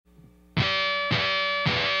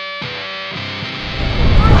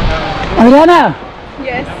Adriana,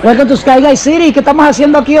 Yes. welcome to Sky Guy City. ¿Qué estamos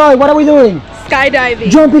haciendo aquí hoy? What are we doing?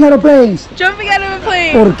 Skydiving. Jumping aeroplanes. Jumping out of a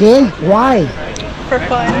plane. ¿Por qué? Why? For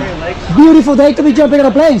fun. Beautiful day to be jumping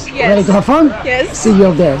aeroplanes. Yes. Ready to have fun? Yes. See you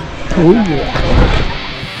up there. Oh yeah.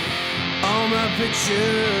 All my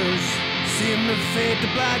pictures seem to fade to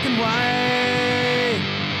black and white.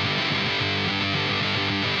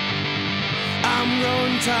 I'm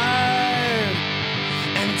growing tired,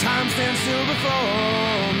 and time stands still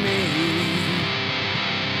before me.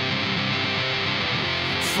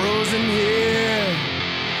 Frozen here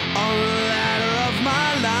on the ladder of my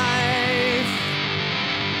life.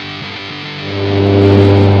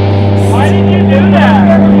 Why did you do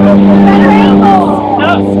that?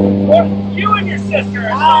 No, you and your sister are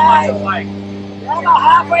so much alike. I'm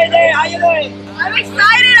halfway there. How you doing? I'm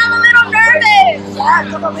excited. I'm a little nervous. Yeah,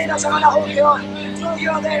 come on, se van a juntar.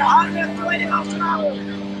 You're there, 120 miles an hour.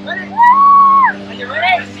 Ready? Are you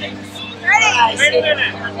ready? Ready? Wait a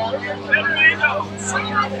minute. Better angle.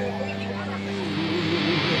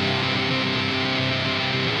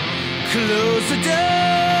 Close the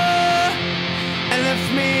door and left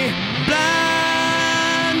me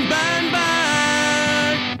blind, blind,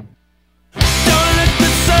 blind. Don't let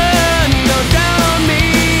the sun go down on me.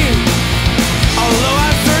 Although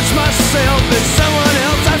I search myself, there's someone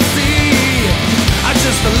else I see. I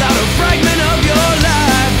just allowed a fragment of your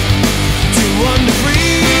life to wander free.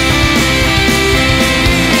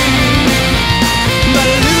 But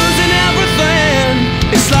losing everything,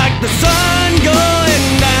 it's like the sun going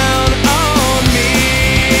down on me.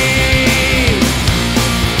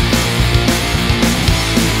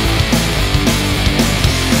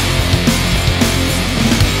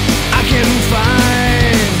 I can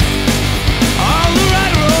find all the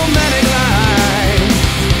right romantic lines,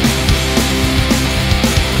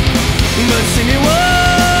 but see me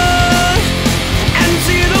once and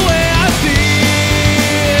see the way I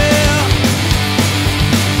feel.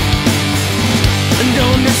 And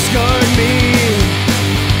don't discard me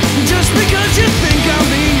just because you think I'm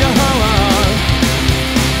being your heart.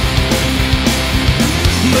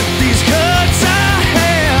 But these cuts I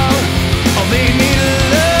have all they need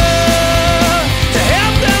love to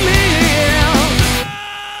help them heal.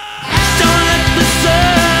 Don't let the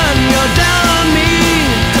sun go down on me.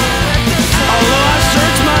 Although I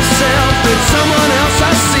search myself, it's someone else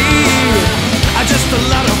I see. I just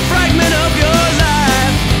allowed a fragment of your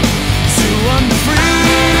life to wander free.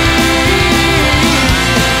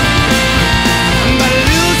 But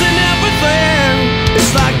losing everything,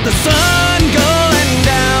 it's like the sun going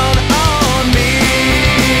down on me.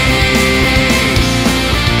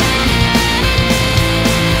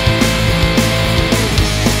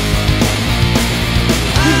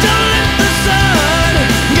 Don't let the sun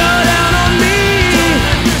go down on me.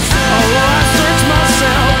 Although I search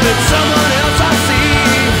myself, it's someone else I see.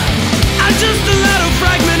 I just allowed a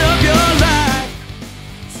fragment of your life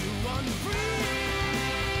to wander free.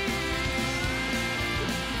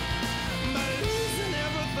 By losing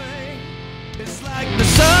everything, it's like the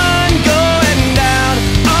sun going down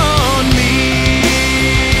on me.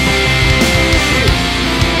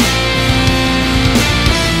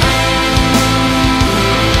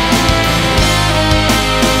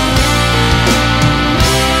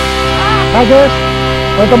 Hi guys.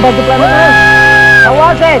 Welcome back to Planet Earth. How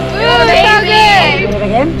was it? Ooh, so good. Do it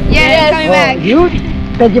again? Yes, coming back. You?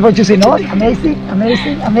 Thank you for choosing us. Amazing,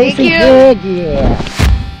 amazing, amazing. Thank you. Heck yeah.